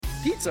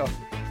Pizza.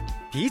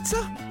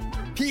 Pizza?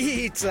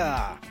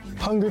 Pizza!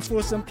 Hungry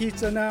for some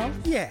pizza now?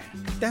 Yeah,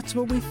 that's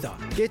what we thought.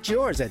 Get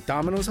yours at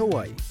Domino's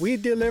Hawaii. We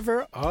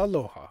deliver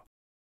aloha.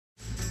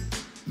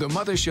 The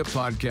Muthaship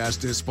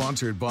podcast is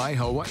sponsored by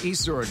Hawaii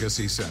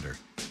Surrogacy Center.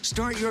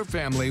 Start your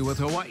family with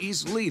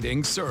Hawaii's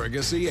leading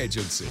surrogacy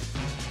agency.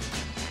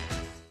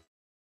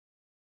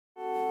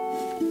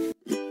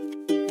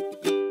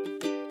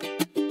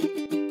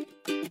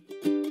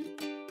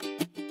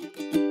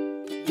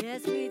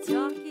 Yes, we're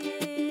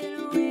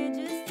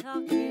just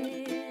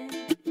talking.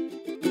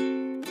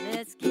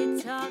 Let's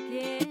get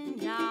talking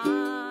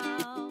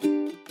now.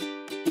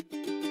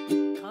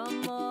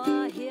 Come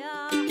on here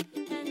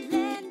and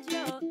lend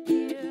your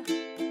ear.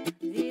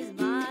 These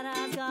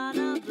matters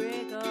gonna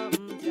break them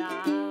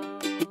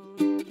down.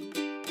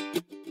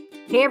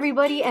 Hey,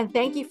 everybody, and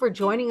thank you for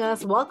joining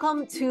us.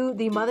 Welcome to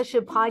the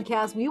Muthaship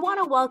podcast. We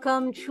want to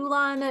welcome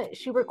Chulan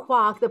Schubert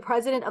Kwok, the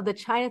president of the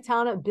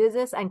Chinatown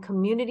Business and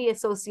Community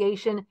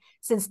Association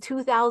since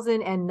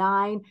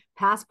 2009,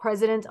 past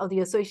president of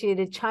the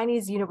Associated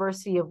Chinese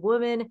University of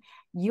Women,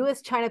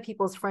 U.S.-China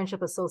People's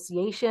Friendship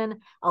Association,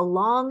 a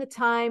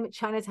long-time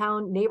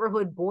Chinatown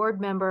Neighborhood Board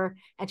member,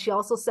 and she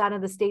also sat on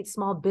the State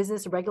Small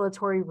Business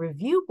Regulatory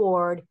Review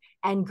Board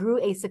and grew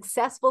a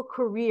successful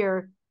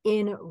career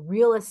in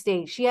real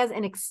estate. She has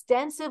an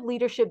extensive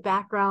leadership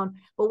background,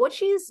 but what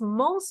she is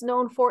most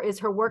known for is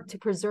her work to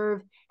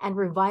preserve and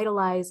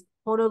revitalize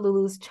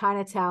Honolulu's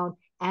Chinatown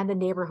and the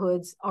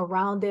neighborhoods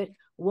around it.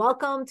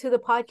 Welcome to the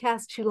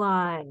podcast,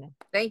 Chulan.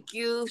 Thank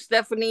you,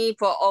 Stephanie,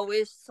 for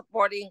always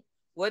supporting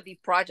worthy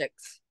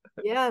projects.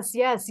 Yes.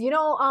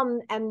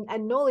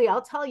 And Noli,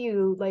 I'll tell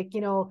you,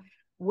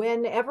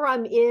 whenever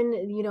I'm in,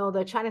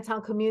 the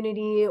Chinatown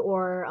community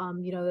or,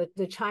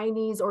 the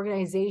Chinese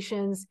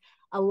organizations,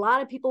 a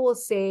lot of people will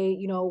say,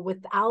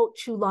 without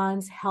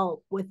Chulan's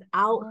help,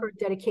 without her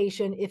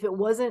dedication, if it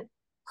wasn't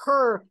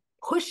her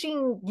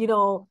pushing,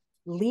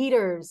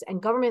 leaders and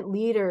government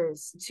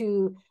leaders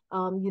to,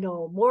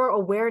 more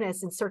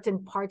awareness in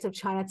certain parts of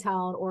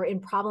Chinatown or in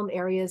problem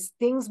areas,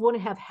 things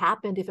wouldn't have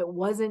happened if it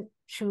wasn't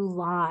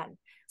Chulan.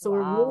 So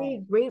We're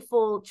really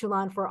grateful,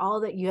 Chulan, for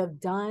all that you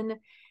have done.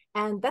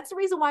 And that's the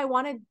reason why I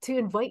wanted to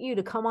invite you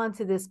to come on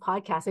to this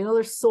podcast. I know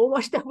there's so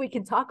much that we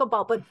can talk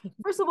about, but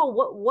first of all,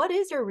 what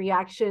is your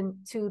reaction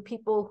to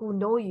people who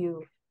know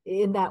you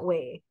in that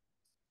way?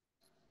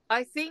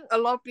 I think a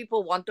lot of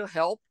people want to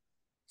help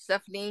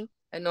Stephanie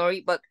and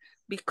Nori, but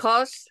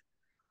because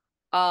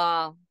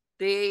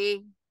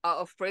they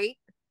are afraid,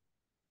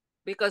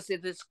 because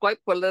it is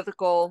quite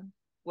political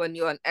when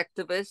you're an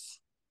activist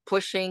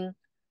pushing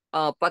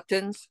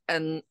buttons,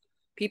 and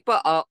people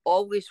are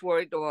always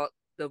worried about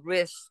the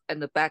risk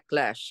and the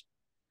backlash.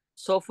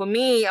 So for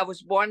me, I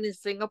was born in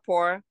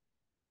Singapore.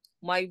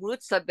 My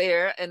roots are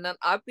there, and then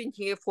I've been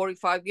here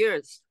 45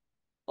 years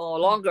or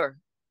longer,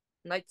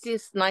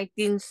 since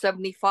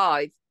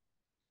 1975.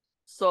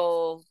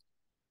 So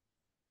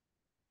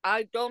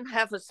I don't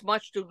have as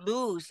much to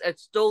lose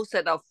as those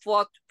that are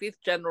fourth,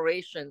 fifth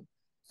generation.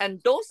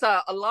 And those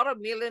are a lot of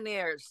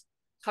millionaires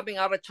coming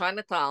out of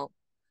Chinatown,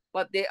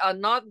 but they are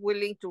not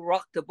willing to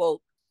rock the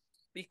boat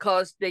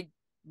because they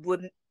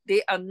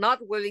are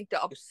not willing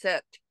to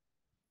upset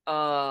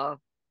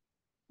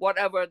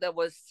whatever that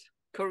was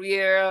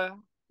career,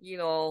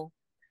 a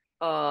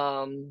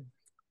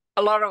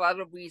lot of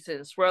other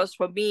reasons. Whereas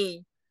for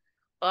me,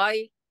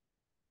 I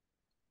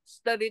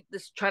studied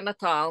this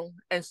Chinatown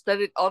and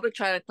studied other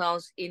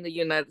Chinatowns in the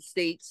United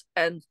States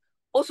and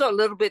also a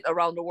little bit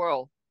around the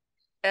world.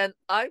 And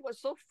I was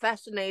so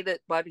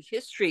fascinated by the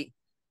history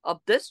of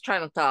this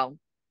Chinatown.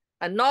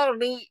 And not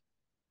only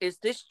is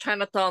this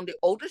Chinatown the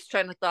oldest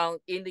Chinatown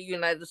in the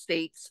United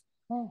States,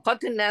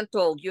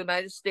 continental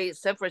United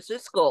States, San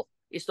Francisco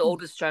is the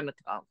oldest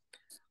Chinatown.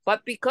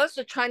 But because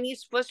the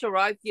Chinese first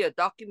arrived here,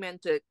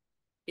 documented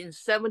in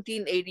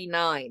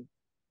 1789,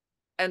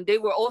 and they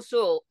were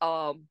also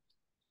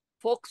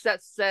folks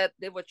that said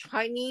they were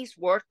Chinese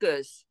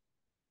workers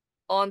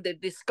on the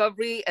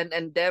Discovery and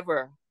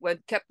Endeavour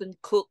when Captain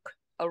Cook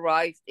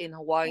arrived in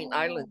Hawaiian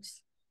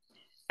Islands.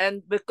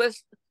 And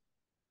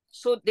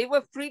so they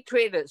were free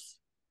traders,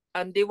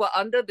 and they were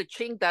under the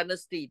Qing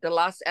dynasty, the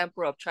last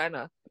emperor of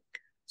China.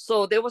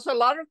 So there was a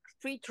lot of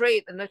free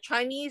trade, and the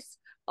Chinese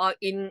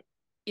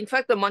in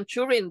fact, the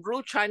Manchurian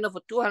ruled China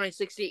for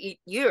 268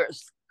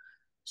 years.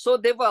 So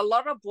there were a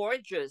lot of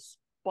voyages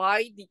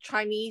by the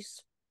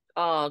Chinese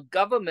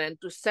government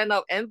to send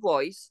out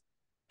envoys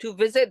to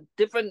visit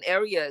different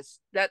areas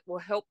that will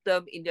help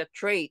them in their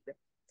trade.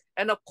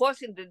 And of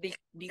course, in the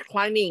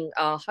declining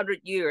 100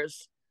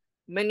 years,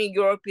 many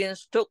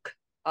Europeans took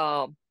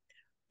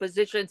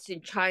positions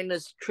in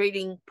China's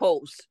trading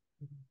posts.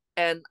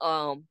 And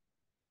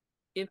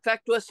in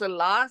fact, it was the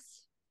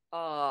last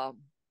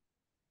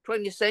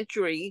 20th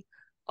century,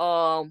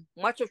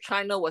 much of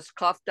China was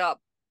carved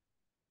up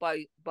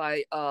by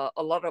a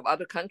lot of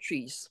other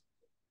countries.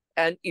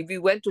 And if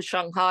you went to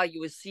Shanghai, you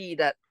would see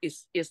that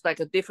it's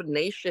like a different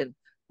nation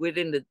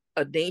within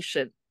a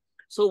nation.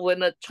 So when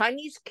the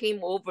Chinese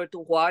came over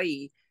to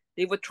Hawaii,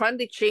 They were trying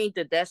to change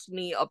the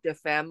destiny of their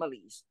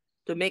families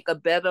to make a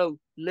better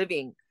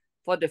living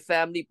for the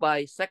family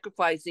by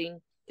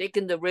sacrificing,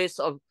 taking the risk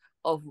of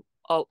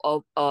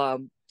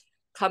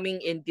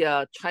coming in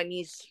their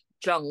Chinese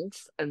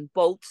junks and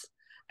boats,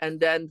 and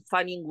then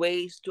finding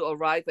ways to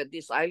arrive at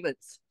these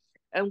islands.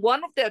 And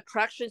one of the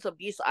attractions of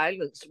these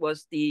islands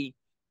was the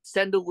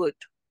sandalwood.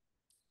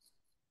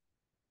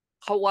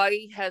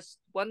 Hawaii has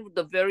one of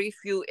the very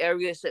few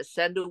areas that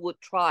sandalwood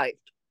thrived.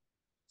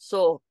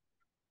 So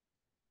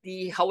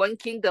the Hawaiian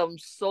kingdom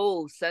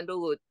sold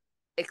sandalwood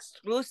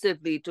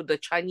exclusively to the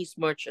Chinese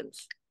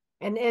merchants.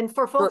 And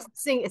for folks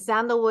seeing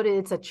sandalwood,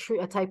 it's a tree,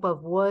 a type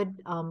of wood,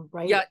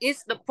 right? Yeah,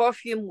 it's the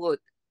perfume wood,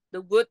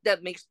 the wood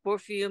that makes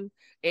perfume.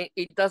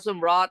 It doesn't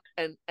rot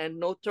and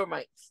no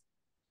termites.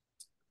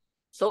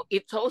 So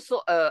it's also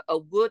a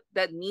wood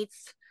that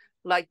needs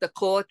like the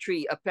koa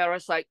tree, a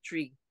parasite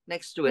tree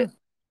next to it.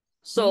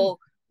 So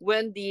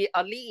when the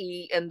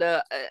ali'i and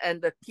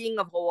the king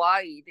of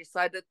Hawaii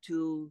decided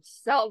to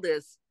sell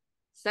this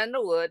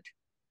sandalwood,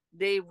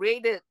 they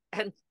raided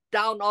and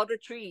down all the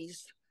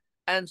trees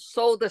and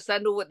sold the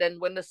sandalwood. And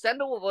when the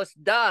sandalwood was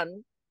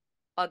done,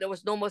 there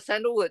was no more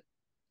sandalwood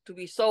to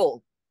be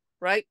sold,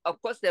 right?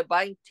 Of course, they're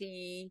buying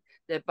tea,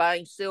 they're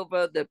buying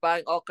silver, they're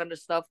buying all kind of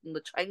stuff from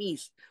the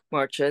Chinese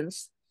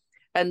merchants.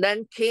 And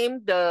then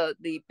came the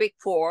big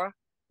four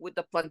with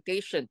the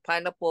plantation,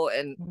 pineapple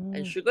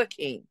and sugar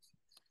cane.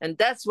 And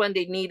that's when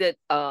they needed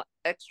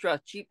extra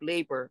cheap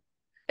labor.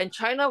 And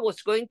China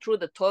was going through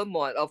the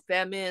turmoil of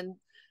famine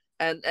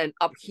and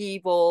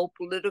upheaval,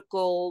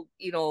 political,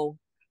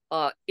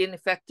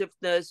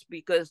 ineffectiveness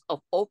because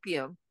of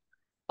opium.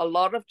 A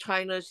lot of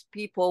China's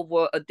people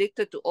were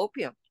addicted to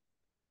opium.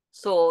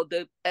 So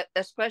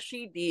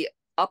especially the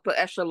upper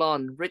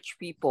echelon rich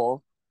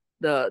people,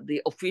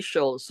 the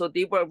officials, so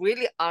they were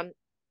really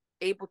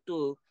unable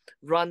to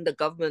run the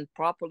government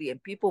properly,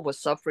 and people were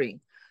suffering.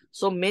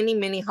 So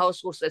many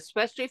households,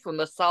 especially from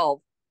the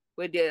south,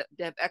 where they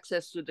have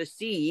access to the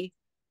sea,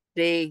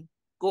 they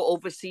go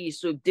overseas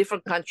to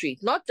different countries,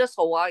 not just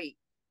Hawaii.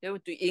 They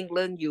went to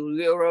England,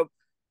 Europe,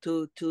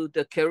 to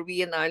the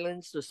Caribbean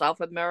islands, to South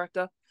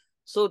America.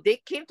 So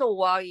they came to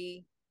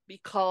Hawaii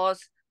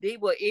because they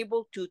were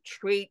able to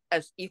trade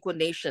as equal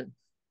nation.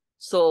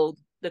 So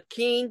the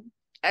king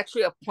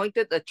actually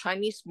appointed a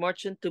Chinese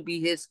merchant to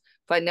be his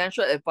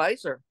financial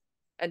advisor.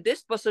 And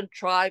this person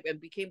thrived and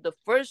became the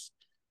first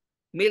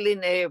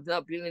millionaire, if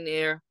not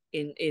billionaire,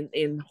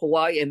 in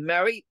Hawaii, and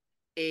married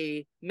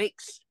a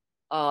mixed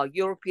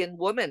European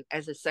woman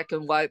as a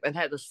second wife and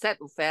had a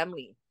settled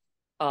family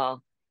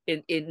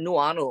in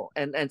Nuano.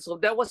 And so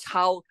that was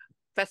how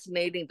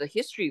fascinating the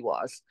history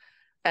was.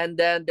 And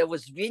then there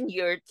was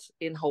vineyards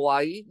in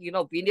Hawaii.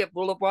 Vineyard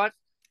Boulevard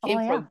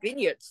came from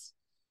vineyards.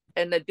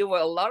 And there were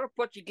a lot of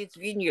Portuguese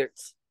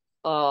vineyards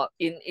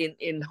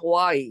in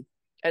Hawaii.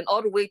 And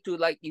all the way to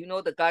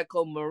the guy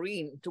called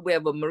Marine. We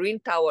have a marine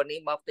tower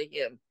named after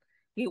him.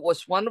 He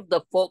was one of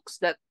the folks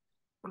that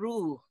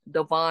grew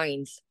the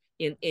vines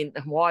in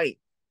Hawaii.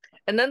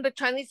 And then the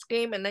Chinese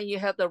came, and then you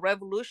have the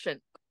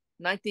revolution,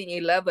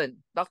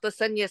 1911. Dr.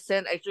 Sun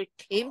Yat-sen actually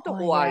came to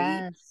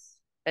Hawaii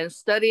and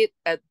studied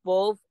at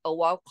both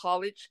Oahu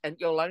College and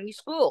Yolani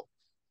School.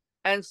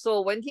 And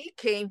so when he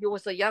came, he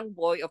was a young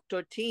boy of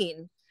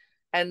 13.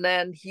 And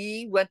then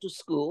he went to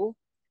school,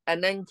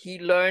 and then he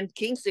learned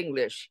King's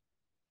English.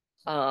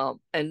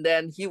 And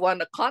then he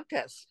won a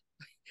contest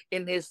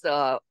in his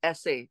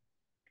essay.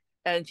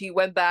 And he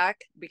went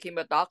back, became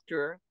a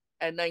doctor,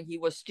 and then he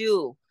was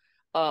still,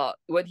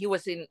 when he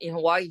was in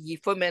Hawaii, he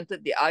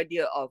fermented the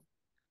idea of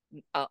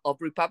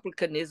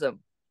republicanism,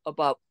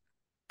 about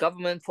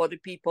government for the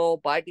people,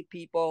 by the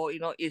people,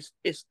 is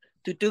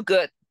to do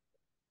good.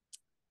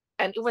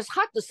 And it was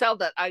hard to sell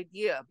that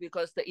idea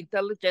because the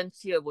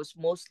intelligentsia was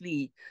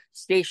mostly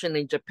stationed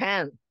in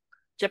Japan.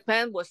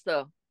 Japan was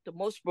the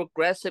most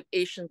progressive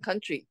Asian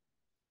country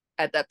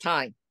at that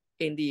time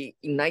in the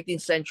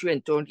 19th century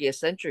and 20th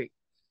century.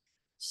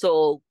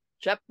 So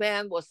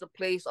Japan was the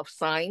place of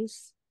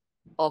science,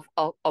 of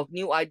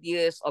new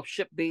ideas, of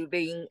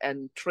shipbuilding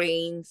and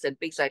trains and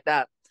things like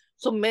that.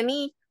 So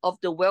many of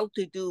the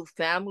well-to-do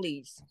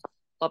families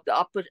of the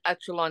upper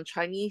echelon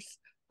Chinese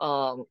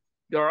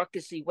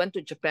bureaucracy went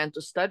to Japan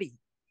to study.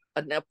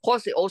 And of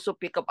course, they also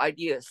pick up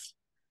ideas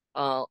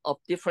of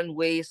different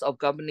ways of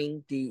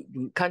governing the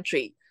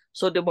country.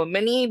 So there were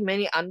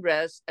many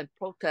unrest and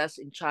protests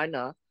in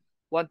China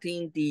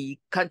wanting the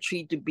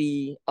country to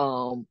be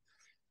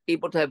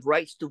able to have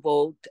rights to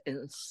vote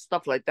and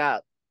stuff like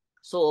that.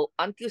 So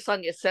until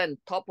Sun Yat-sen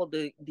toppled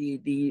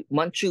the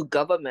Manchu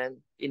government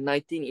in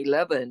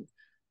 1911,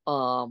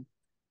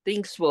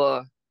 things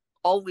were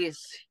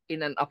always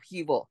in an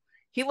upheaval.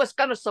 He was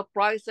kind of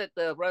surprised that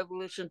the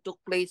revolution took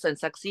place and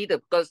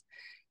succeeded because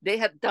they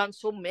had done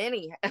so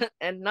many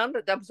and none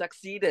of them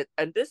succeeded.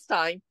 And this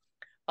time,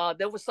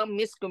 there was some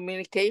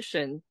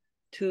miscommunication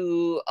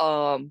to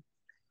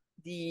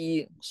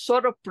the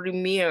sort of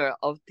premier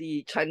of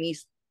the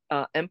Chinese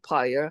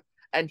empire,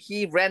 and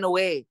he ran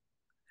away.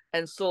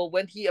 And so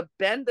when he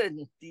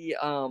abandoned the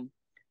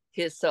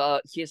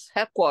his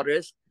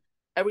headquarters,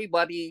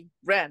 everybody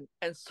ran,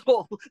 and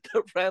so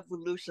the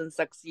revolution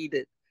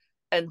succeeded.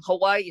 And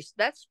Hawaii is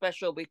that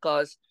special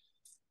because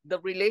the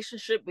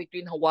relationship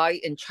between Hawaii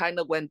and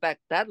China went back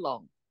that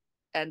long,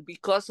 and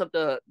because of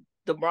the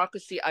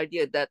democracy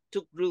idea that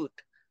took root,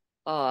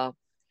 uh,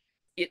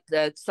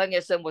 that Sun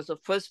Yat-sen was the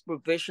first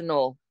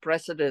provisional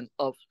president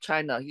of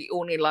China. He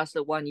only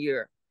lasted 1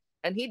 year,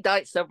 and he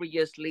died several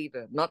years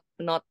later,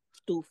 not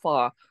too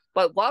far.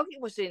 But while he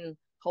was in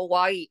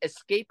Hawaii,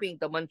 escaping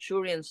the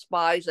Manchurian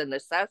spies and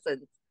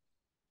assassins,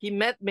 he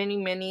met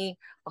many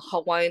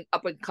Hawaiian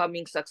up and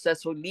coming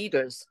successful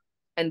leaders,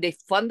 and they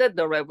funded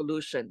the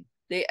revolution.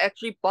 They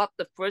actually bought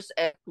the first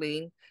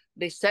airplane.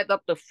 They set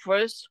up the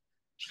first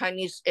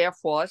Chinese Air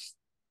Force,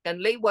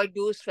 and Lei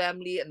Waidu's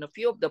family and a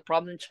few of the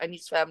prominent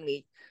Chinese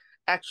family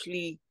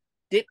actually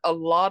did a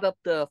lot of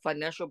the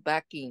financial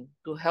backing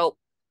to help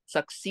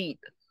succeed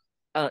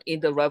in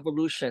the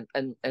revolution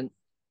and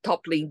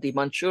toppling the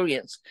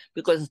Manchurians,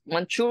 because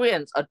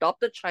Manchurians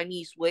adopted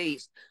Chinese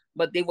ways,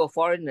 but they were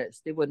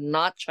foreigners. They were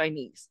not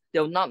Chinese. They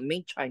were not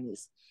made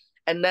Chinese.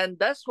 And then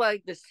that's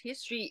why this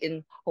history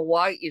in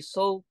Hawaii is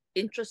so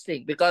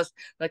interesting, because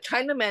the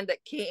Chinaman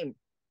that came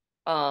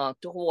to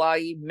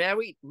Hawaii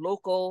married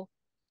local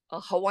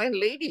Hawaiian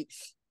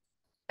ladies.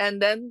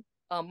 And then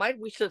my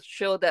research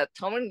showed that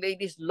Hawaiian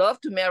ladies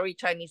love to marry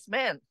Chinese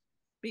men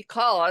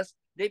because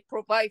they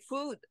provide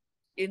food,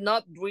 in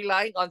not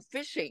relying on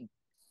fishing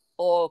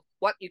or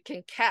what you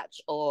can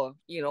catch, or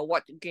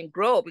what you can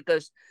grow,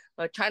 because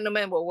a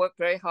Chinaman will work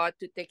very hard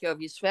to take care of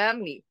his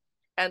family.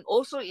 And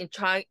also in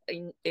China,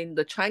 in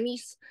the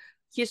Chinese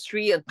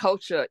history and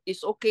culture,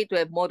 it's okay to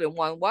have more than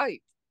one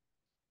wife.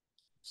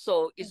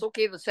 So it's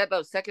okay to set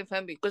up a second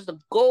family, because the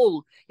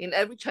goal in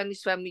every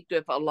Chinese family to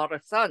have a lot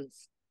of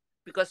sons,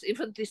 because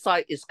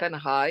infanticide is kind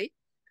of high.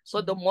 So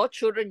the more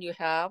children you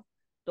have,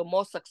 the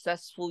more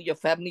successful your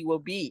family will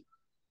be,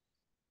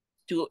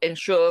 to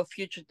ensure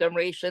future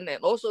generation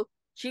and also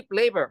cheap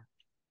labor.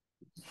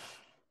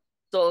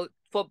 So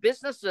for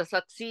business to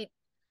succeed,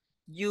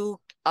 you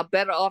are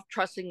better off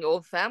trusting your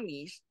own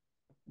families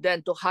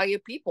than to hire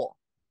people.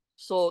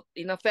 So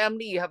in a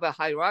family, you have a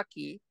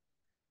hierarchy.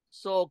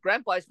 So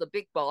grandpa is the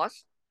big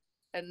boss,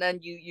 and then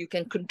you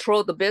can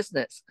control the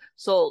business.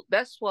 So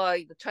that's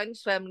why the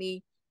Chinese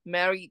family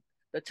married,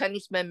 the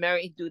Chinese men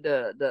married into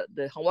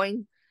the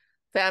Hawaiian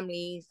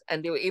families,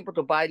 and they were able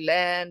to buy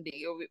land,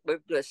 they were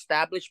able to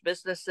establish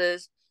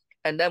businesses.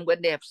 And then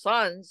when they have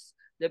sons,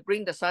 they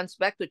bring the sons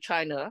back to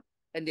China,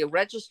 and they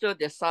register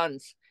their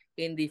sons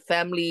in the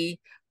family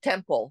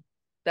temple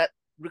that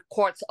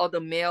records all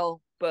the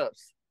male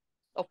births.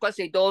 Of course,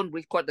 they don't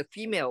record the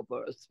female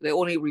births. They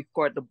only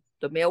record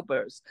the male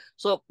births.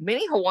 So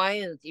many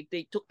Hawaiians, if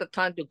they took the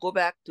time to go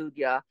back to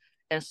their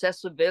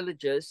ancestral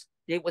villages,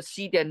 they would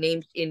see their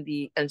names in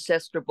the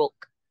ancestor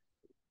book.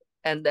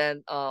 And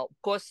then, of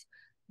course,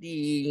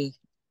 the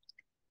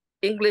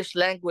English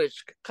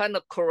language kind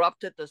of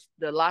corrupted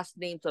the last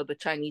names of the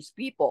Chinese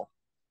people.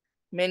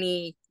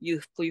 Many, you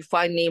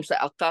find names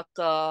like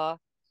Akaka,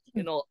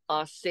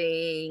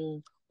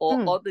 Sing,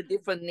 or all the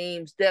different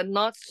names. They're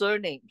not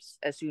surnames,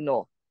 as you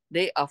know.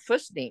 They are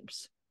first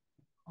names.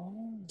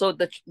 So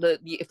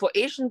for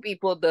Asian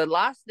people, the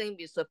last name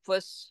is the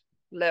first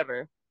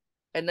letter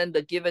and then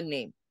the given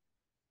name.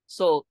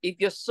 So if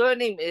your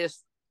surname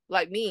is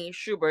like me,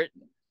 Schubert,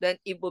 then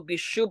it will be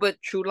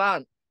Schubert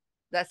Chulan.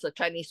 That's the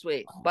Chinese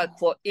way. But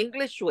for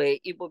English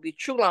way, it will be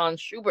Chulan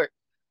Schubert.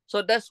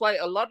 So that's why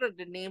a lot of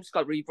the names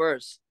got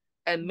reversed.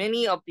 And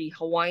many of the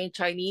Hawaiian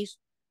Chinese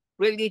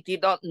really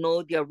did not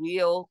know their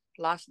real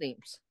last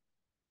names.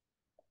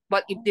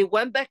 But if they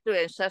went back to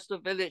their ancestral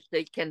village,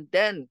 they can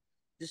then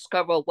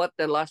discover what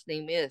their last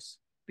name is,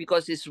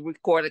 because it's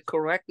recorded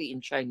correctly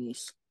in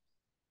Chinese.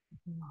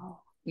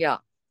 Yeah.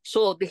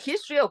 So the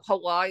history of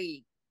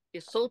Hawaii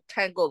is so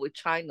tangled with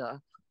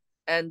China,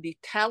 and the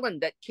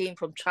talent that came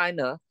from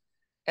China,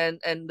 and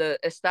the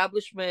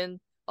establishment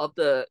of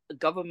the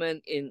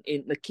government in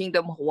the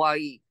Kingdom of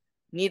Hawaii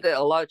needed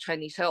a lot of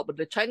Chinese help. But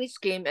the Chinese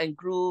came and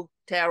grew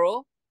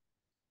taro,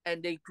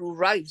 and they grew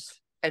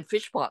rice and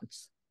fish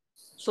ponds.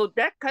 So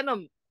that kind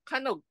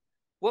of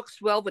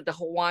works well with the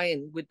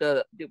Hawaiian, with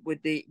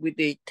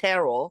the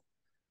taro,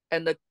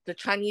 and the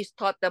Chinese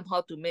taught them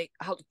how to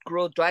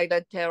grow dry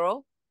land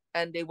taro,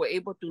 and they were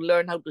able to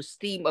learn how to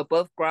steam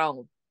above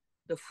ground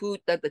the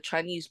food that the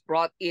Chinese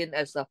brought in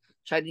as a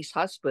Chinese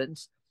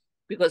husbands,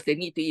 because they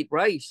need to eat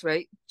rice,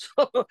 right?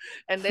 So,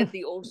 and then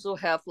they also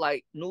have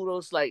like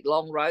noodles, like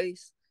long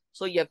rice.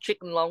 So you have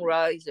chicken long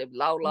rice, you have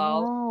lao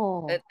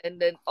lao, and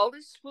then all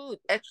this food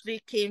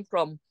actually came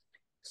from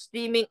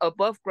steaming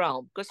above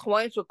ground, because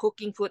Hawaiians were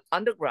cooking food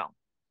underground.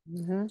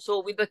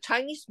 So with the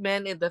Chinese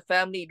men in the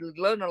family,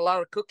 they learn a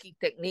lot of cooking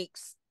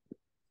techniques,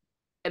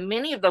 and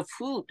many of the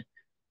food,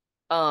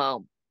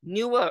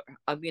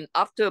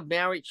 after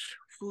marriage,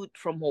 food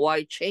from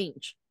Hawaii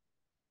changed.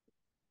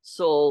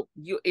 So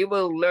you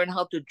will learn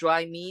how to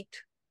dry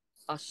meat,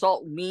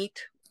 salt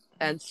meat,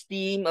 and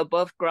steam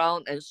above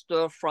ground and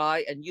stir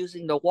fry, and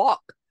using the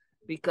wok,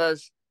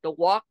 because the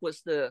wok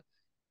was the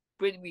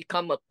pretty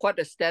become quite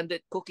a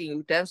standard cooking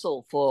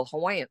utensil for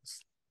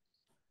Hawaiians.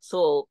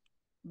 So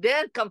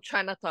then come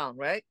Chinatown,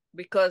 right?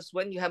 Because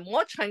when you have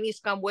more Chinese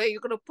come, where you're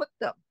going to put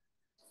them?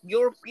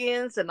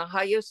 Europeans and the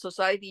higher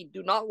society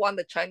do not want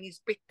the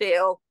Chinese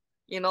pigtail,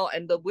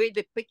 and the way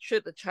they picture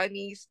the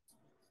Chinese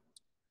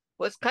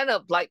was kind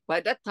of like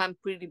by that time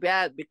pretty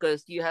bad,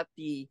 because you have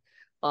the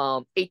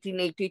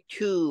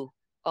 1882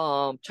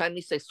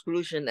 Chinese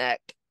Exclusion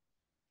Act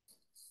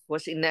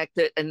was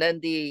enacted, and then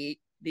they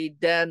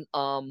then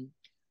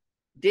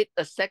did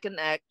a second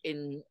act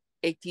in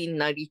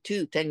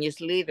 1892, 10 years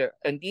later,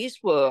 and these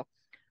were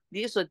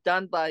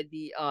done by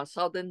the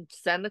Southern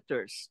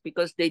senators,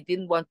 because they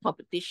didn't want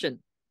competition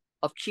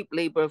of cheap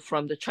labor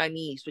from the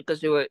Chinese,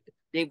 because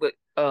they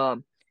were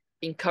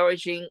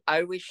encouraging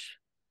Irish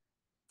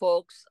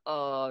folks,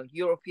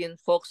 European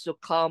folks to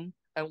come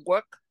and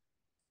work.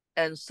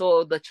 And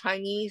so the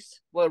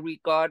Chinese were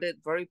regarded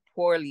very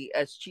poorly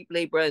as cheap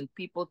labor and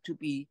people to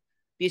be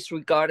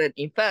disregarded.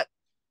 In fact,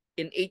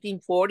 in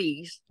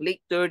 1840s,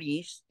 late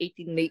 30s,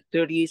 late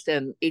 30s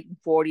and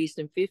 1840s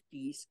and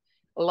 50s,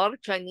 a lot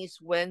of Chinese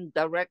went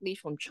directly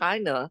from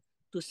China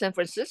to San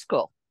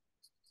Francisco,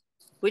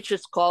 which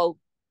is called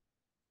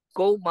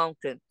Gold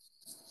Mountain.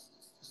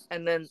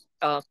 And then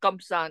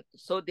Kamsan,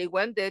 so they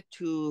went there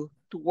to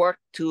work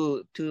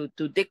to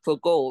dig for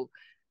gold.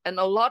 And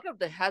a lot of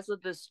the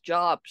hazardous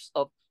jobs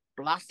of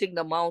blasting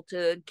the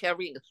mountain,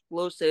 carrying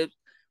explosives,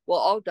 were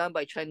all done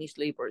by Chinese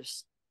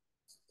laborers.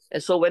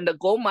 And so when the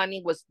gold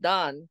mining was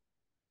done,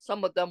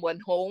 some of them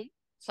went home,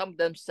 some of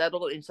them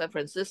settled in San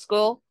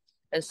Francisco,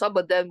 and some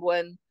of them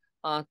went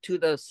to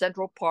the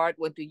central part,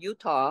 went to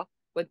Utah,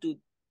 went to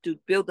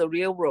build the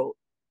railroad.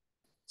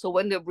 So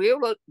when the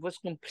railroad was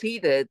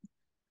completed,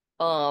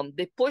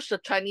 they pushed the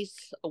Chinese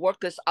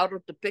workers out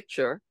of the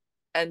picture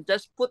and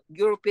just put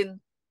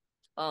European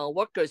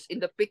workers in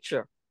the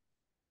picture.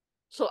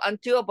 So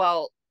until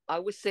about, I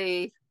would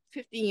say,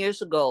 15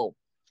 years ago,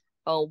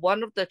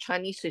 one of the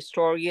Chinese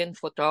historian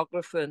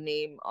photographer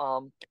named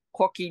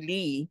Corky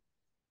Lee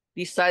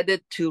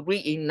decided to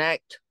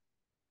reenact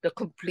the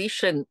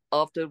completion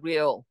of the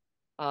rail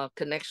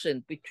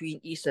connection between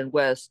East and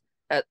West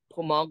at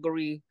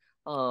Pomagari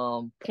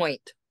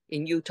Point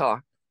in Utah.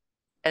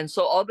 And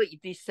so all the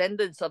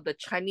descendants of the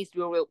Chinese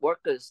railroad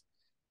workers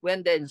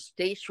went there and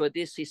staged for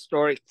this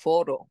historic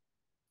photo.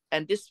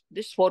 And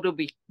this photo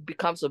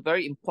becomes a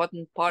very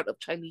important part of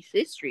Chinese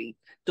history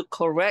to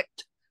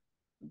correct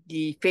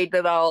the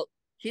faded out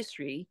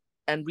history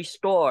and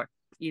restore,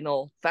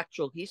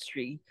 factual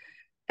history.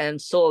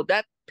 And so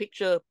that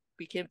picture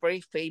became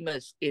very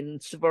famous in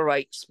civil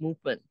rights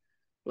movement,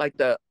 like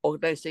the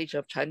Organization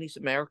of Chinese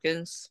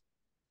Americans.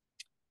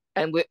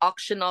 And we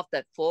auction off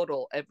that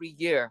photo every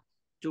year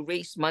to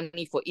raise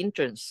money for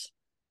interns.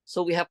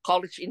 So we have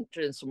college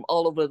interns from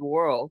all over the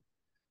world,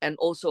 and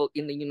also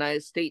in the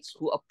United States,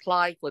 who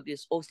apply for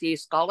this OCA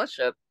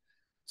scholarship,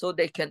 so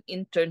they can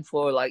intern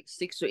for like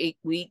 6 to 8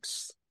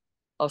 weeks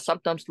or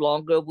sometimes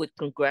longer with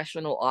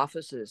congressional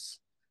offices.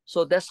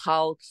 So that's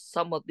how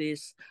some of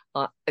this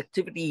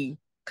activity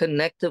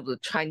connected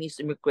with Chinese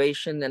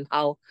immigration and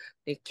how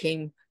it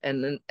came.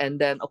 And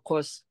then of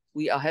course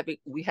we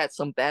had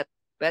some bad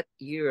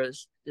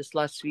years this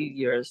last few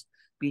years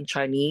being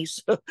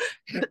Chinese with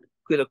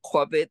the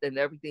COVID and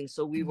everything.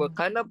 So we were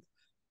kind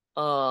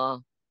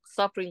of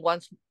suffering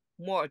once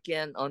more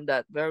again on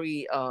that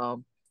very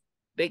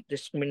big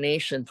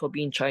discrimination for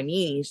being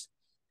Chinese.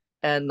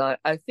 And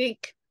I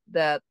think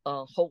that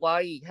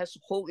Hawaii has to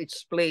hold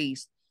its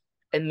place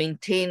and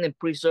maintain and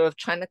preserve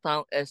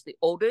Chinatown as the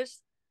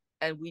oldest,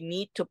 and we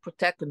need to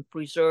protect and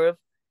preserve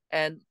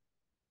and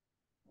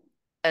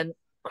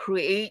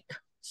create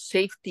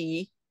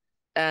safety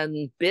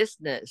and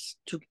business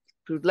to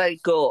let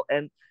it go.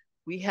 And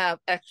we have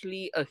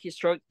actually a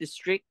historic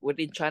district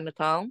within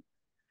Chinatown,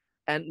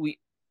 and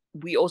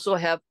we also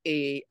have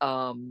a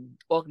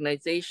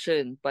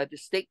organization by the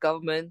state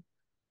government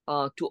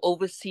to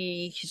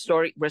oversee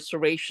historic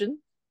restoration.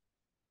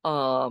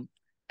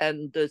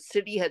 And the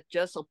city had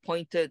just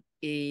appointed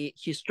a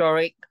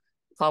historic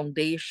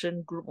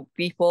foundation group of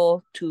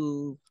people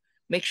to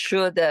make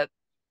sure that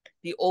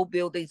the old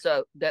buildings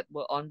that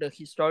were on the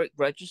historic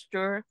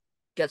register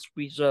gets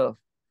preserved.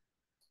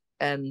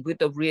 And with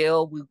the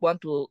rail, we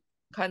want to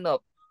kind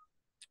of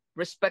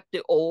respect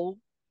the old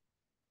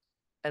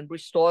and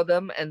restore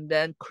them, and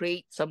then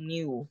create some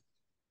new,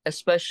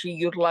 especially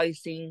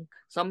utilizing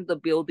some of the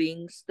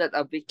buildings that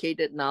are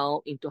vacated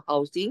now into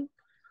housing.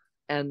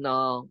 And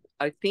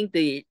I think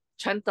the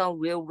Chinatown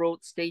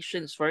Railroad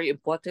Station is very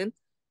important.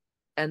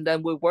 And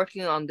then we're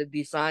working on the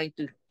design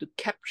to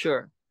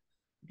capture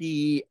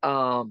the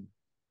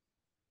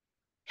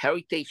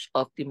heritage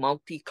of the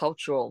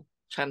multicultural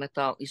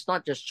Chinatown. It's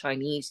not just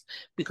Chinese,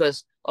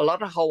 because a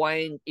lot of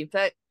Hawaiian, in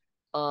fact,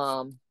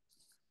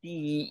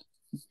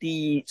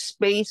 the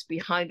space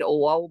behind the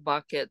Oahu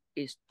Market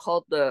is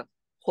called the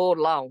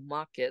Holau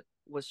Market,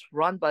 was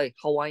run by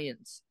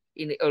Hawaiians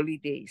in the early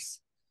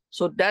days.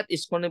 So that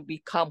is going to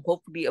become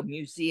hopefully a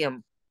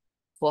museum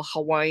for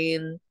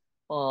Hawaiian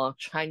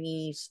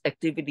Chinese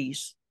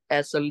activities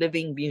as a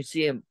living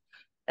museum.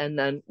 And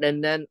then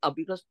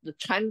because the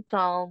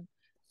Chinatown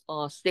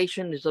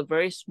station is a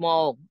very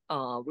small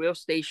rail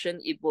station,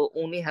 it will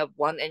only have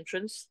one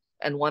entrance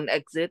and one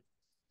exit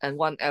and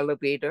one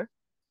elevator.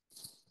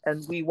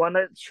 And we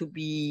wanted to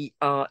be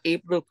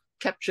able to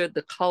capture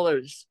the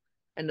colors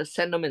and the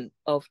sentiment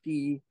of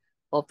the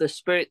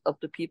spirit of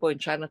the people in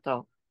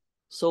Chinatown.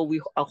 So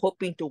we are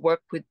hoping to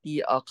work with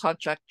the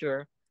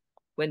contractor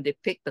when they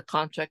pick the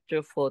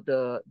contractor for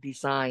the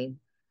design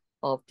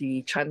of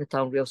the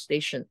Chinatown rail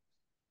station.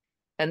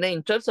 And then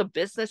in terms of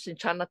business in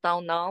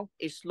Chinatown now,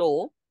 it's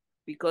low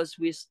because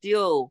we're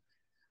still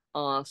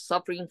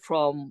suffering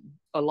from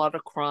a lot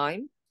of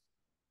crime.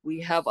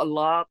 We have a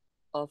lot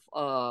of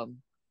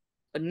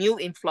a new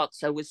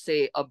influx, I would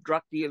say, of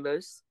drug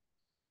dealers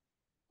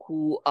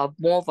who are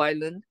more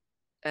violent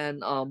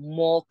and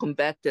more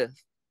combative.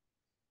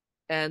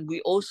 And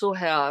we also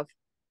have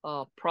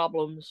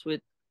problems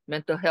with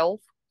mental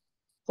health,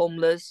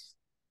 homeless,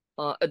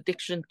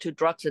 addiction to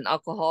drugs and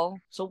alcohol.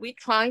 So we're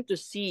trying to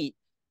see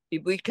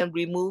if we can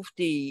remove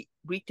the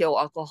retail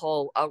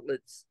alcohol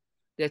outlets.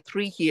 There are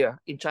 3 here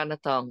in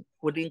Chinatown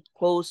within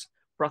close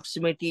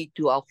proximity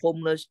to our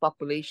homeless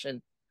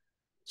population,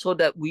 so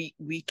that we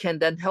can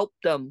then help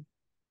them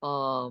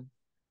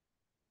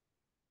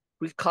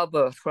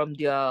recover from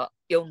their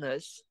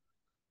illness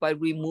by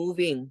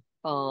removing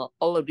all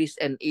of these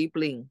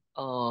enabling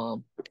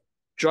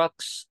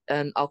drugs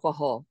and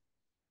alcohol,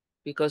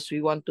 because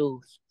we want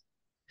to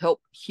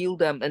help heal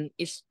them. And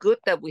it's good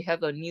that we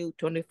have a new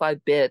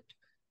 25-bed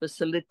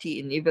facility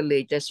in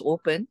Ivole that's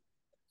open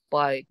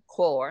by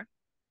CORE.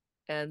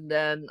 And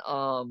then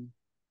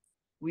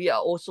we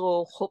are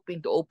also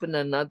hoping to open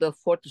another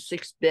 4 to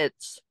 6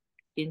 beds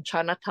in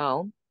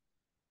Chinatown.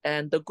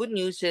 And the good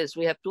news is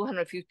we have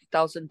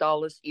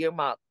 $250,000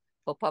 earmarked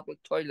for public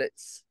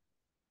toilets,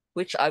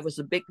 which I was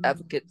a big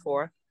advocate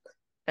for.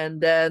 And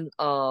then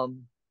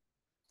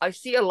I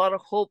see a lot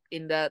of hope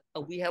in that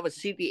we have a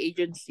city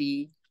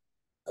agency,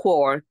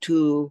 CORE,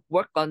 to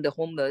work on the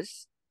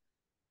homeless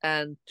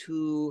and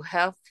to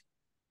have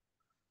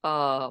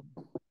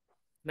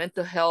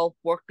mental health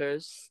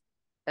workers.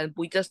 And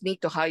we just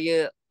need to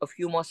hire a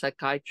few more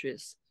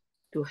psychiatrists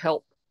to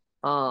help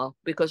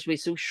because we're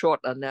so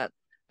short on that.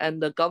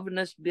 And the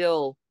governor's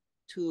bill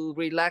to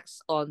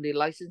relax on the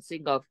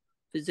licensing of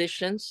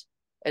physicians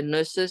and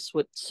nurses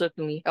would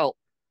certainly help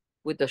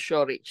with the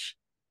shortage.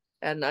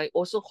 And I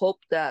also hope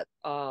that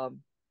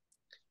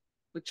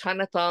with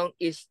Chinatown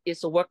is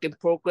a work in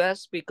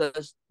progress,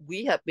 because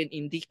we have been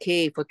in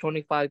decay for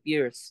 25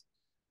 years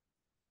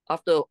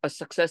after a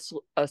successive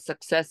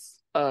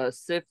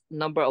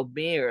number of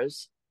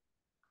mayors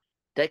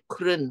that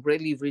couldn't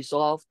really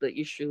resolve the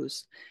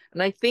issues.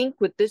 And I think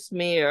with this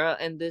mayor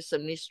and this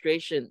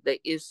administration, there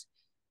is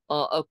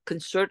a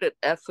concerted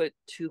effort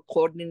to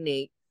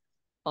coordinate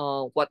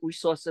what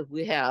resources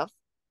we have.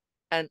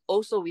 And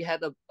also we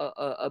had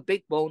a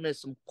big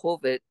bonus from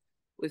COVID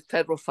with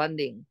federal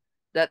funding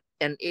that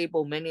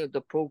enable many of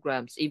the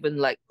programs, even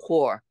like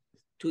CORE,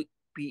 to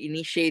be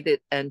initiated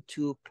and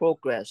to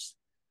progress.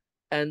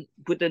 And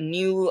with the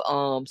new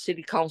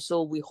city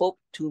council, we hope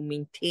to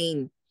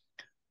maintain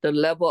the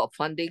level of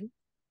funding,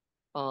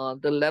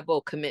 the level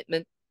of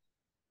commitment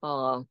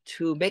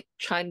to make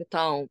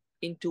Chinatown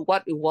into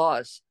what it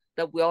was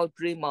that we all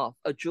dream of,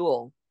 a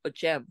jewel, a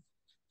gem.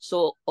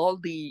 So all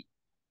the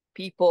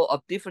people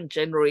of different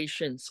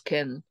generations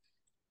can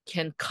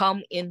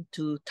come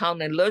into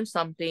town and learn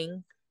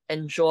something,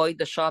 enjoy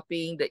the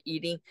shopping, the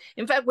eating.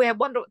 In fact, we have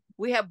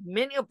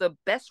many of the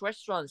best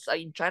restaurants are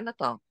in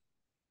Chinatown.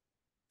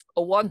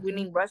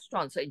 Award-winning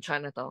restaurants are in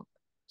Chinatown.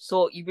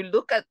 So if you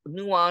look at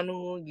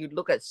Nuanu, you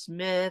look at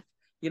Smith,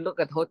 you look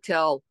at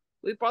Hotel,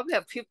 we probably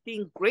have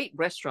 15 great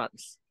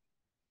restaurants.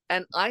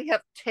 And I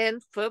have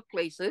 10 pho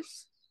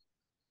places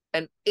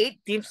and 8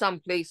 dim sum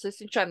places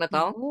in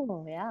Chinatown.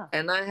 Oh, yeah.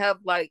 And I have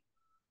like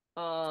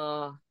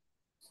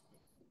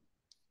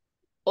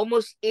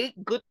almost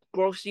 8 good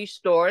grocery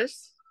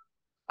stores.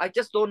 I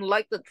just don't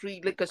like the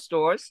 3 liquor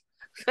stores.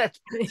 That's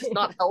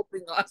not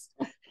helping us.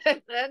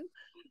 And then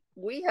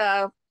we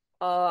have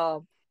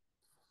Oahu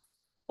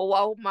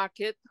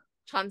Market,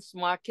 Chan's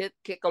Market,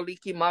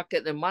 Kekaliki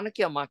Market, and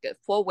Manakia Market,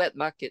 4 wet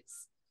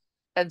markets.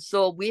 And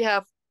so we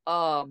have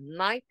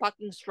 9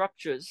 parking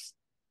structures.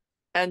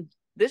 And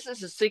this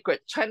is a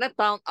secret.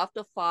 Chinatown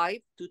after 5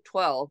 to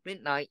 12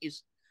 midnight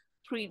is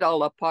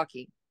 $3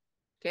 parking.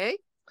 Okay?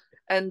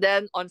 And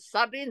then on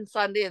Saturday and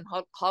Sunday and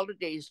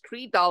holidays,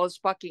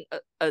 $3 parking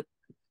the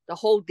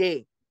whole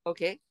day.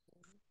 Okay?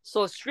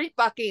 So street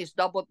parking is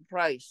double the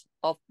price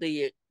of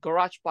the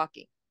garage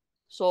parking.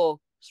 So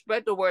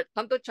spread the word.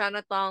 Come to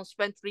Chinatown,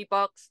 spend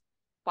 $3,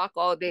 park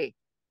all day.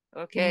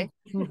 Okay?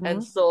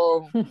 And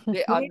so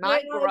there are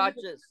 9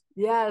 garages.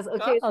 Yes.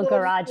 Okay. Oh,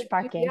 garage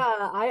parking.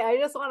 Yeah, I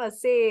just want to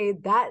say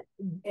that,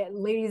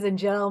 ladies and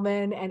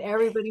gentlemen, and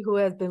everybody who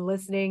has been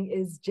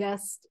listening,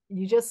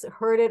 you just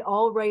heard it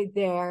all right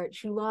there.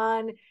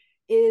 Chulan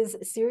is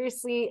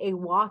seriously a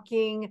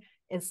walking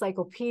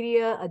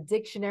encyclopedia, a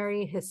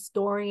dictionary,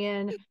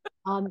 historian.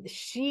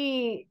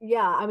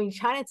 I mean,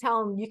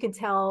 Chinatown, you can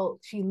tell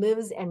she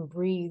lives and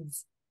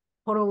breathes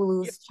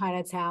Honolulu's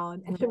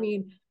Chinatown. And I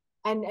mean,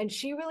 and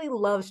she really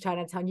loves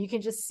Chinatown. You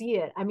can just see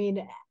it. I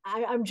mean,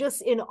 I'm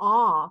just in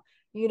awe,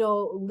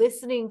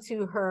 listening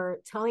to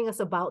her telling us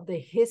about the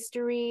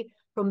history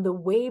from the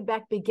way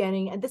back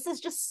beginning. And this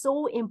is just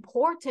so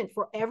important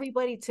for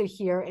everybody to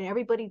hear and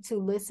everybody to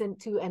listen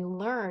to and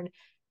learn,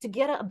 to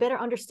get a better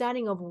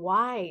understanding of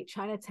why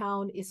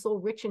Chinatown is so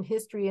rich in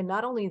history, and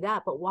not only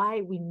that, but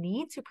why we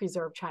need to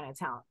preserve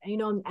Chinatown.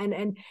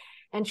 And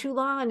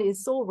Chulan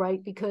is so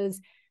right, because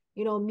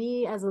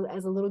me as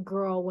a little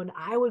girl, when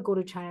I would go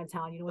to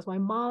Chinatown, with my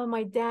mom and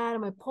my dad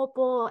and my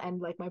popo and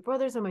like my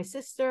brothers and my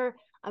sister,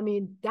 I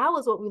mean, that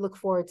was what we look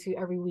forward to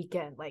every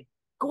weekend, like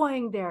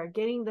going there,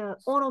 getting the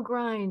ono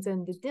grinds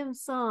and the dim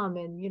sum,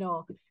 and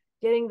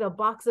getting the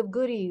box of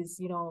goodies,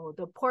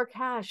 the pork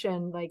hash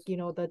and like,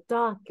 the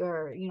duck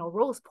or,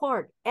 roast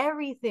pork,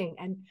 everything.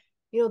 And,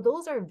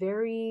 those are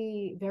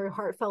very, very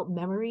heartfelt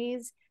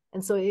memories.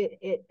 And so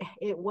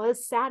it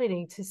was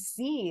saddening to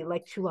see,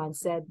 like Chulan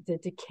said, the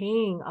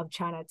decaying of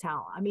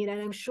Chinatown. I mean,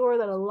 and I'm sure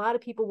that a lot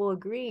of people will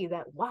agree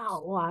that,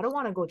 wow, well, I don't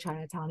want to go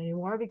Chinatown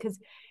anymore because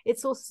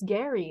it's so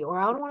scary, or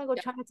I don't want to go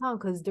Chinatown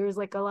because there's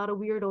like a lot of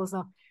weirdos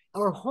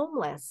or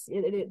homeless.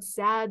 It's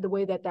sad the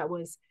way that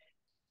was,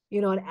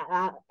 an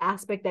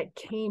aspect that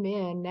came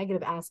in,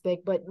 negative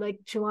aspect. But like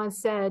Chuan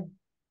said,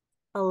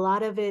 a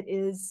lot of it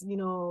is,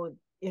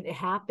 it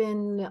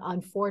happened,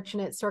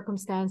 unfortunate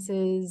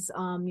circumstances,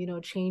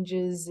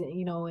 changes,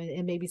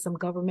 and maybe some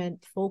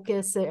government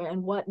focus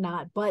and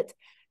whatnot. But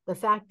the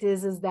fact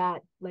is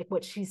that, like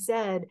what she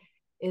said,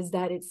 is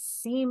that it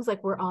seems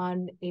like we're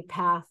on a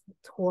path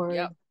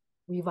toward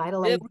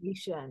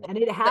revitalization, and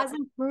it has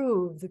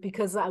improved,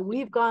 because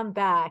we've gone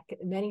back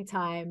many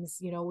times.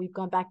 We've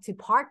gone back to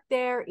park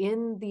there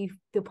in the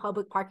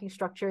public parking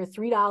structure,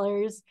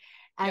 $3.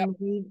 And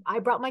I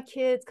brought my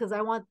kids because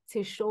I want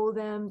to show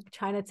them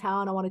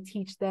Chinatown. I want to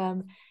teach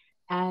them.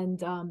 And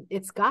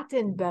it's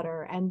gotten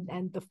better.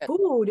 And the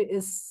food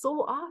is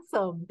so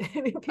awesome.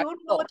 I mean, people don't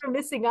know what they're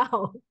missing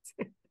out.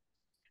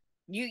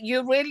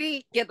 You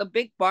really get a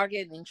big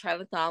bargain in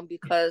Chinatown,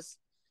 because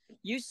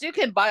you still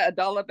can buy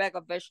 $1 bag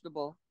of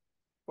vegetable,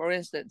 for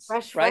instance.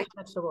 Fresh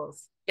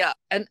vegetables. Yeah.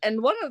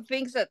 And one of the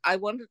things that I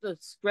wanted to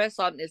stress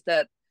on is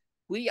that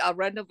we are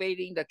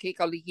renovating the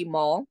Kekaliki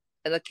Mall.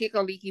 And the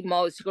Kekaliki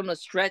Mall is going to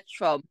stretch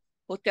from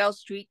Hotel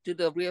Street to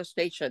the rail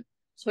station.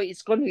 So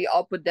it's going to be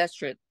all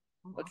pedestrian.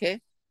 Okay.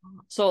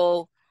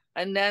 So,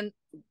 and then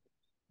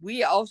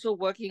we are also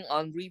working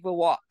on River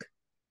Walk.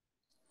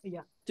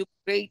 Yeah. To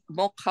create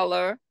more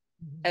color.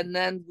 And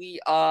then we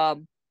are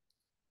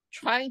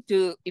trying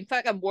to, in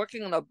fact, I'm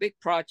working on a big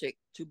project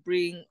to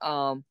bring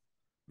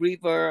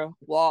River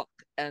Walk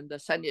and the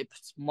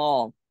Sanyps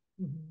Mall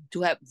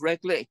to have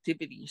regular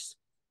activities.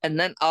 And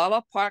then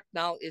our park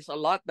now is a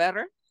lot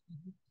better.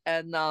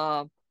 And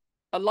a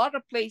lot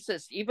of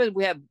places, even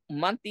we have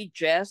monthly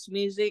jazz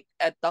music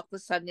at Dr.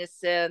 Sanya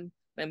Sen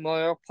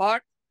Memorial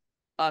Park,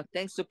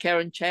 thanks to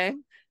Karen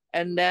Chang.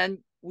 And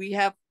then we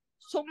have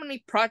so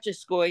many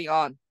projects going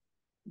on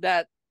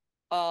that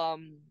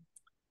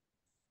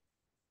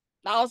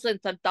thousands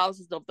and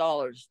thousands of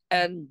dollars.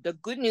 And the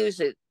good news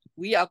is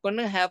we are going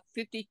to have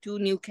 52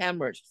 new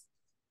cameras.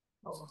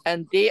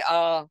 And they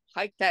are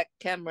high-tech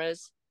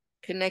cameras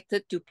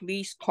connected to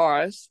police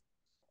cars,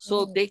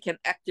 so they can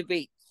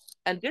activate.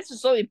 And this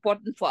is so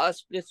important for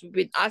us, because we've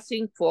been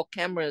asking for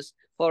cameras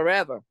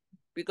forever,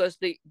 because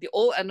the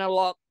old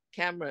analog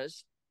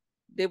cameras,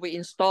 they were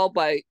installed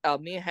by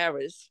Mia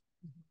Harris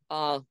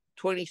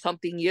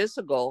 20-something years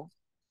ago.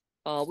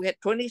 We had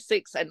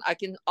 26, and I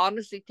can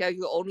honestly tell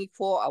you only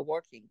 4 are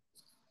working,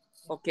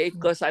 okay,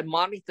 because I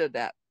monitor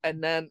that.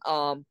 And then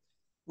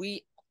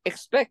we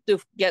expect to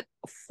get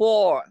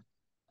 4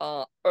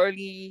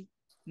 early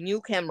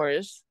new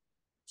cameras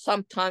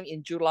sometime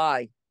in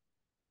July,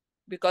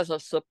 because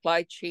of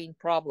supply chain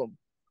problem.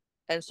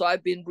 And so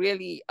I've been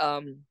really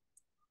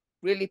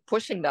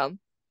pushing them.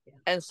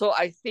 And so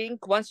I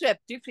think once we have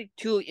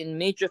 52 in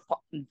major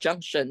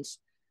junctions,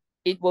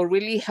 it will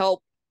really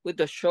help with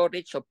the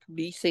shortage of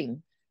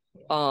policing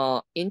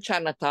in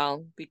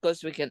Chinatown,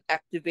 because we can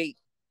activate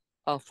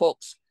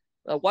folks.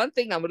 One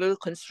thing I'm a little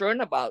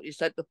concerned about is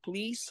that the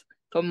police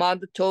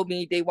commander told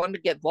me they want to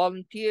get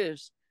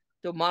volunteers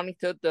to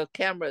monitor the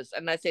cameras.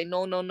 And I say,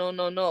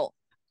 no.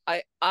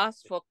 I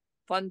asked for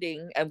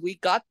funding, and we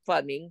got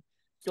funding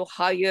to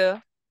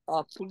hire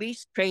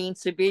police trained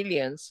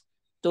civilians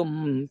to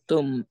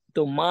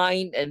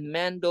mine and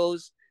man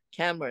those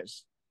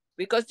cameras,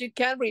 because you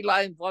can't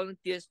rely on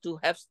volunteers to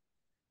have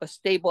a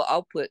stable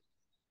output.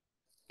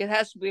 It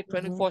has to be a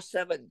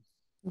 24/7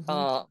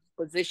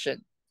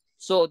 position.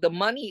 So the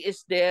money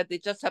is there, they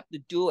just have to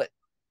do it.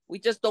 We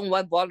just don't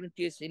want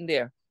volunteers in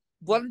there.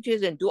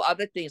 Volunteers can do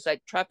other things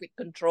like traffic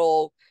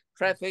control,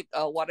 traffic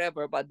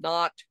whatever, but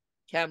not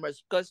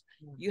cameras, because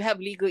you have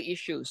legal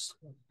issues.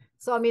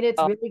 So I mean, it's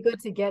Uh, really good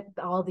to get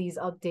all these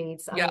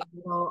updates. yeah,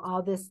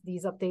 All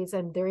these updates,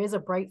 and there is a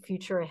bright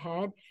future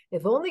ahead.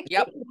 If only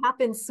yep. it can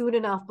happen soon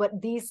enough,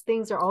 but these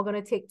things are all going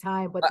to take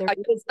time. But But there I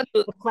is want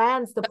to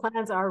the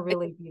plans are make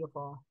really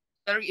beautiful.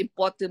 a very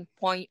important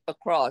point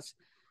across.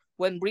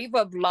 When River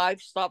of Life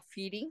stopped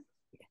feeding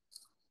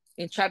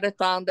in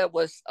Chinatown, that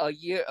was a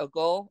year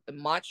ago, on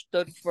March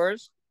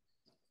 31st,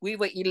 we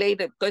were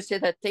elated because it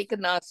had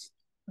taken us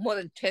more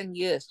than 10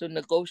 years to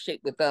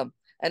negotiate with them.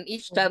 And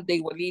each time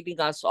they were leading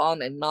us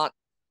on and not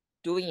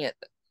doing it.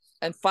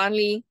 And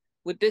finally,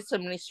 with this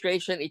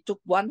administration, it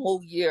took one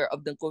whole year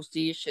of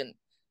negotiation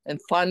and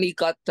finally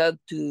got them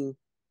to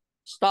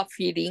stop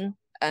feeding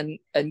and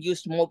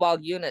use mobile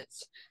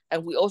units.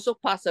 And we also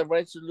passed a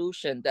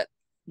resolution that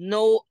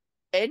no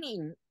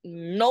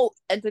no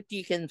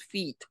entity can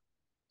feed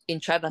in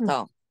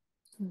Chinatown.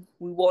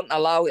 We won't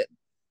allow it.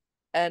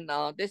 And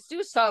there's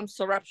still some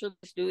corruptions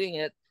doing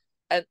it.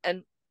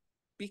 And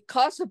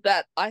because of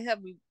that, I have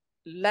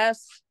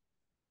less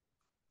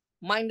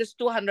minus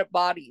 200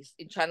 bodies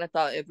in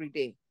Chinatown every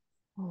day.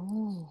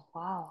 Oh,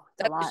 wow. It's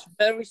a That lot. is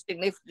very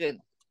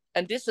significant.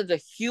 And this is a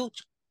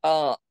huge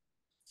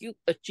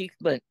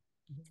achievement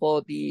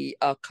for the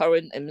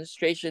current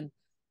administration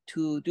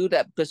to do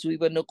that, because we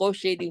were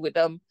negotiating with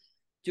them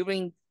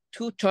during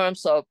 2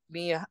 terms of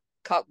Mia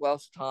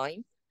Caldwell's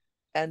time.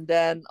 And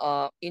then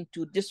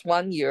into this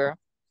 1 year,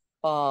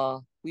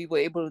 we were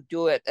able to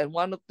do it. And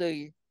one of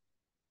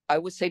I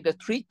would say the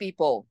 3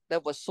 people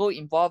that was so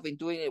involved in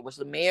doing it was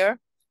the mayor,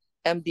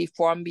 MD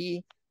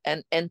Formby,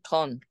 and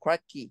Anton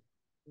Kratky,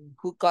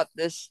 who got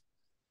this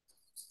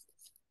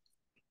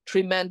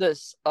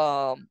tremendous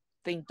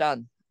thing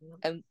done.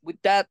 And with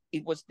that,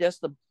 it was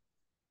just the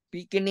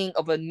beginning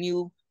of a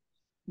new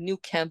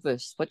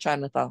canvas for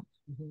Chinatown.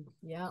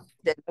 Yeah.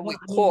 Then Well, with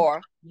I mean,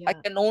 core, I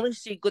yeah. can only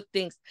see good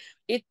things.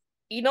 It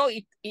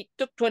it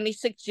took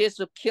 26 years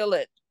to kill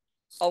it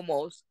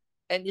almost,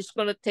 and it's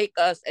gonna take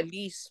us at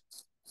least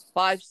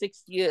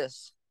 5-6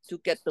 years to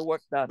get the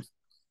work done.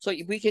 So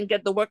if we can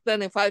get the work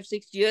done in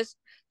 5-6 years,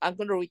 I'm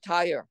gonna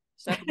retire.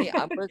 Stephanie,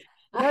 I'm gonna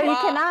No, you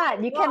I-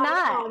 cannot. You No, I know,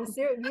 cannot. I'm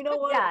serious. You know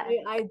what?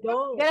 Yeah. I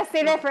don't. You gotta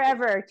stay there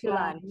forever, Yeah,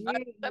 Chulan.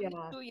 I'm yeah.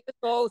 72 years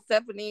old,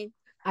 Stephanie.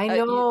 I It,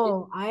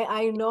 know. I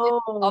it's a know.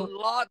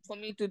 lot for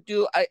me to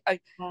do. Uh,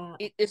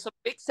 It is a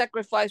big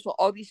sacrifice for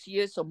all these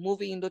years of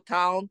moving into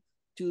town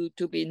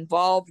to be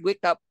involved, wake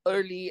up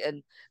early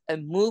and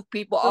move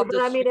people off but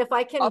the I mean,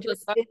 street all the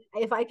time.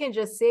 if I can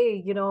just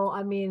say,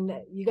 I mean,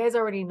 you guys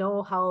already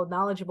know how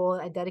knowledgeable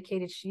and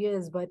dedicated she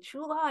is, but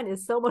Chulan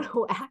is someone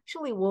who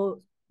actually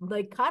will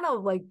like kind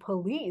of like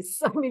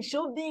police. I mean,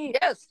 she'll be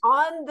Yes,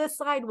 on the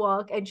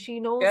sidewalk and she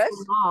knows the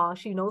yes, law.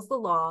 She knows the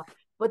law,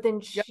 but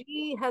then yeah,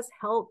 she has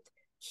helped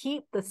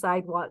keep the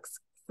sidewalks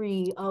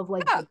free of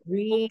like yeah. When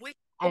debris we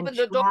and open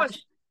the doors, trash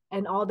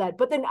and all that.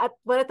 But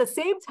at the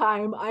same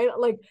time,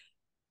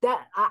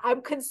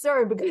 I'm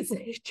concerned because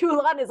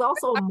Chulan is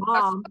also a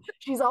mom.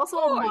 She's also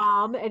a oh,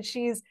 mom, and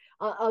she's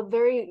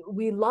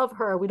we love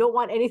her. We don't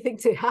want anything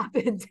to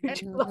happen to and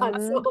Chulan.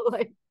 So Mm-hmm.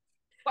 like,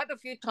 quite a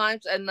few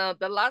times. And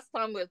the last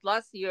time was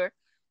last year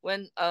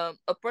when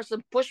a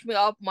person pushed me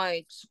off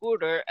my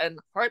scooter and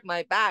hurt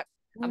my back.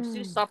 I'm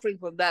still suffering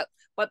from that.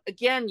 But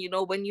again,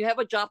 when you have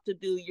a job to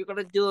do, you're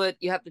gonna do it.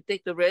 You have to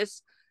take the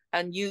risk,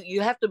 and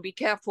you have to be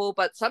careful.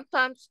 But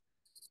sometimes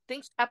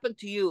things happen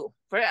to you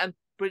very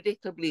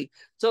unpredictably.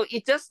 So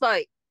it's just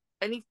like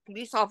any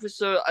police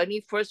officer,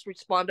 any first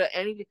responder,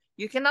 any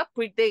you cannot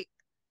predict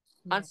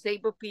yeah,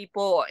 unstable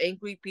people or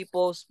angry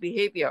people's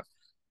behavior.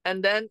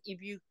 And then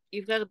if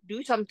you're gonna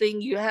do something,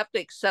 you have to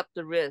accept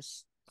the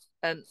risk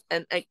and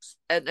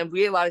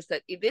realize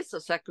that it is a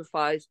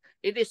sacrifice.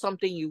 It is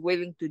something you're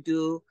willing to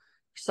do,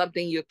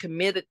 something you're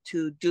committed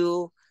to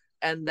do,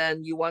 and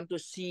then you want to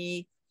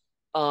see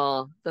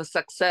the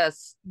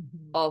success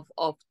of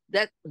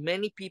that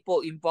many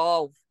people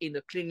involved in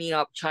the cleaning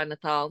up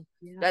Chinatown,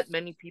 yeah, that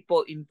many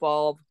people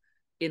involved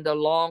in the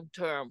long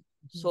term.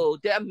 So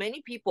there are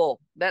many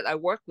people that I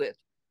work with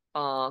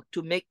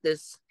to make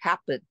this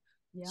happen.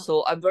 yeah,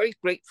 So I'm very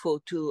grateful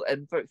to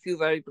and feel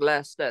very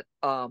blessed that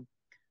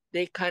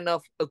they kind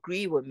of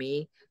agree with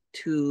me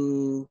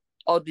to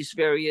all these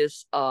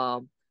various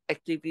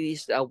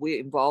activities that we're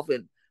involved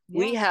in.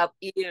 We yeah. have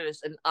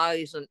ears and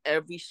eyes on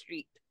every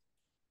street.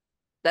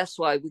 That's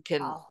why we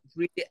can Wow.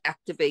 really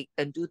activate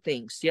and do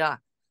things. Yeah.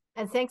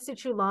 And thanks to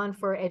Chulan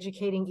for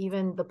educating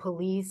even the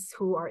police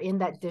who are in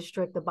that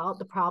district about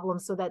the problem,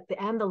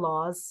 and the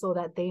laws, so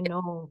that they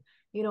know,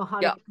 how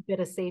to Yeah. keep it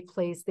a safe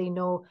place. They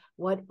know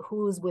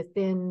who's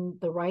within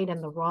the right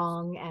and the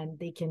wrong, and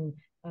they can,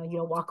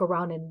 walk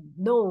around and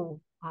know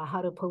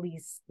how to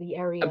police the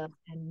I'm area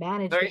and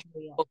manage the very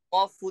area.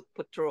 more food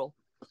patrol.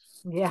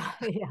 Yeah,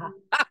 yeah,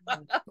 yeah.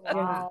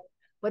 Wow.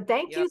 But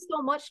thank Yeah. you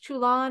so much,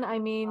 Chulan. I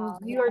mean,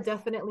 you are Yes.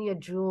 definitely a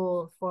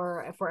jewel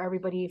for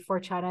everybody, for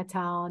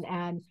Chinatown,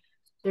 and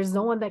there's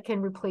no one that can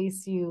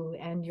replace you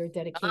and your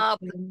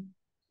dedication,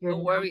 your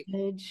Don't worry.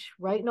 knowledge,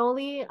 right,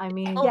 Noli? I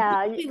mean,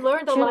 Yeah. we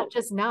learned a Chu- lot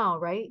just now,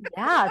 right?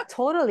 Yeah,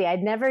 totally. I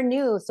never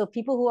knew. So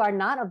people who are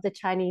not of the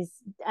Chinese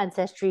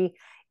ancestry,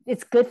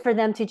 it's good for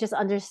them to just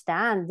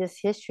understand this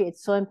history.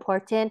 It's so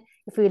important.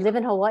 If we live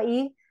in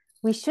Hawaii,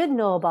 we should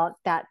know about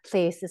that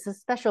place. It's a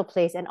special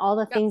place, and all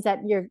the Yeah. things that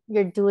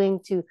you're doing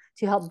to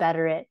help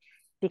better it.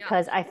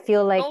 Because I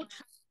feel like No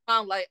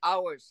Chinatown like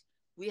ours.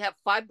 We have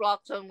 5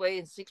 blocks one way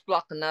and 6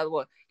 blocks another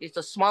one. It's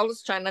the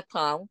smallest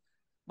Chinatown,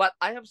 but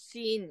I have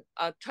seen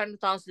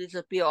Chinatowns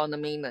disappear on the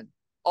mainland.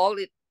 All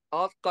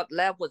got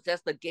left was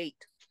just the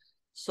gate.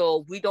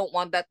 So we don't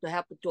want that to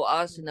happen to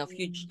us in a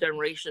future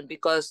generation,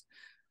 because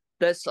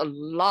there's a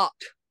lot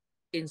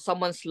in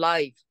someone's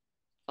life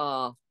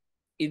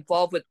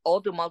involved with all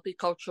the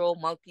multicultural,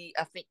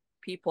 multi-ethnic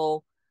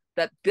people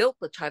that built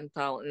the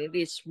Chinatown. And it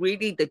is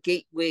really the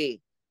gateway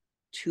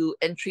to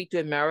entry to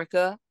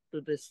America,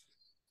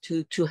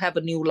 to have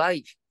a new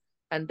life.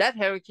 And that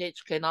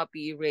heritage cannot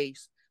be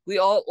erased. We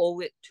all owe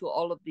it to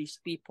all of these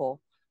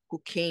people who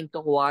came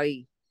to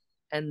Hawaii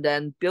and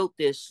then built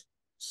this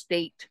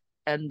state.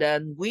 And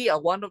then we are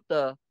one of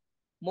the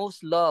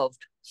most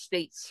loved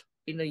states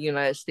in the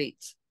United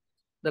States,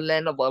 the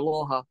land of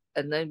aloha.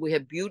 And then we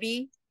have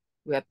beauty,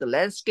 we have the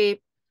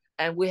landscape,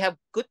 and we have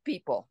good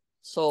people.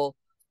 So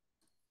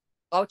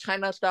our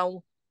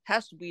Chinatown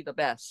has to be the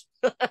best.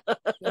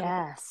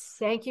 yes.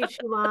 Thank you,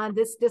 Chulan.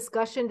 This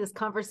discussion, this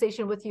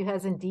conversation with you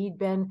has indeed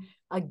been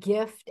a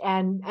gift,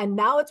 and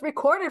now it's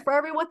recorded for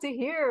everyone to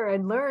hear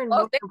and learn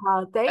more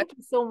about. Thank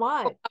you so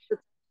much.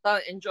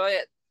 Enjoy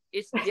it.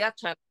 It's their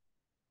channel.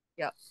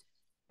 Yeah.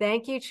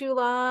 Thank you,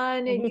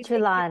 Chulan. Thank you,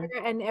 Chulan.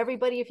 And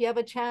everybody, if you have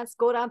a chance,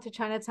 go down to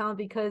Chinatown,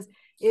 because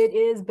it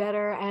is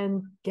better,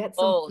 and get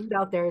some food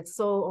out there. It's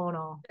so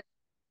ono.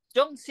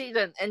 June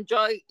season,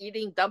 enjoy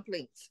eating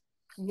dumplings.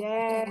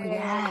 Yes. Oh,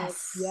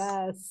 yes.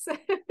 Yes.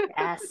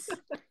 Yes.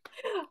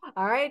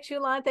 All right,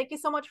 Chulan, thank you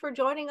so much for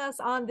joining us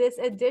on this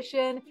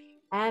edition.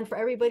 And for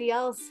everybody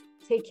else,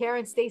 take care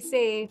and stay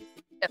safe.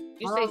 Yeah,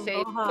 you stay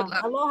safe. Aloha. Good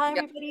luck. Aloha,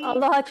 Yeah. everybody.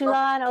 Aloha,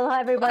 Chulan. Aloha,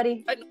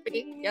 everybody. Bye.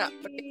 Yeah.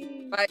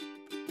 Bye.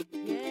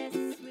 Yes,